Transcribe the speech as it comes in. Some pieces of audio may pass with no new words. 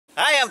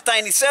Hi, I'm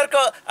Tiny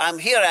Circle. I'm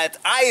here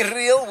at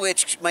iReal,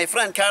 which my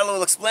friend Karla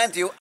will explain to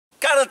you.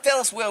 Karla, tell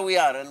us where we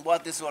are and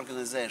what this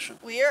organization.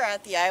 We are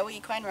at the Iowa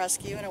Equine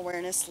Rescue and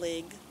Awareness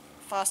League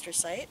foster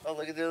site. Oh,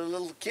 look at the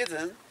little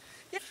kitten.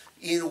 Yeah.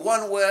 In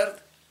one word,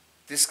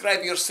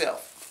 describe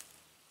yourself.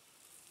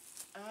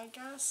 I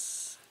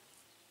guess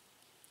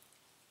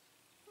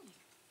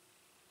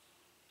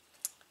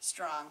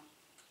strong.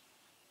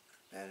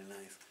 Very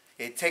nice.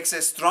 It takes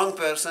a strong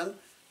person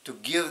to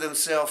give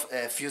themselves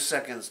a few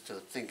seconds to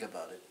think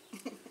about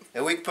it.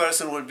 A weak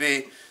person would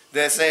be,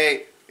 they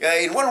say,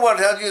 in one word,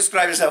 how do you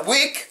describe yourself?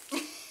 Weak?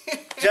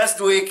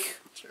 Just weak.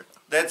 True.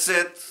 That's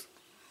it.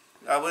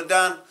 We're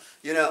done.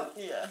 You know.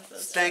 Yeah.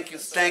 Thank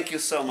you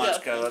so much,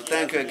 Yeah, Karla. thank you.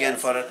 Thank you again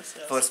Yes.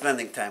 for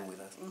spending time with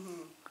us. Mm-hmm.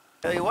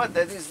 Tell you what,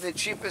 that is the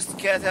cheapest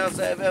cat house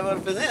I've ever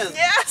been in.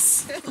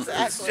 Yes, exactly.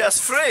 It's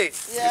just free.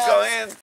 Yeah. You go in,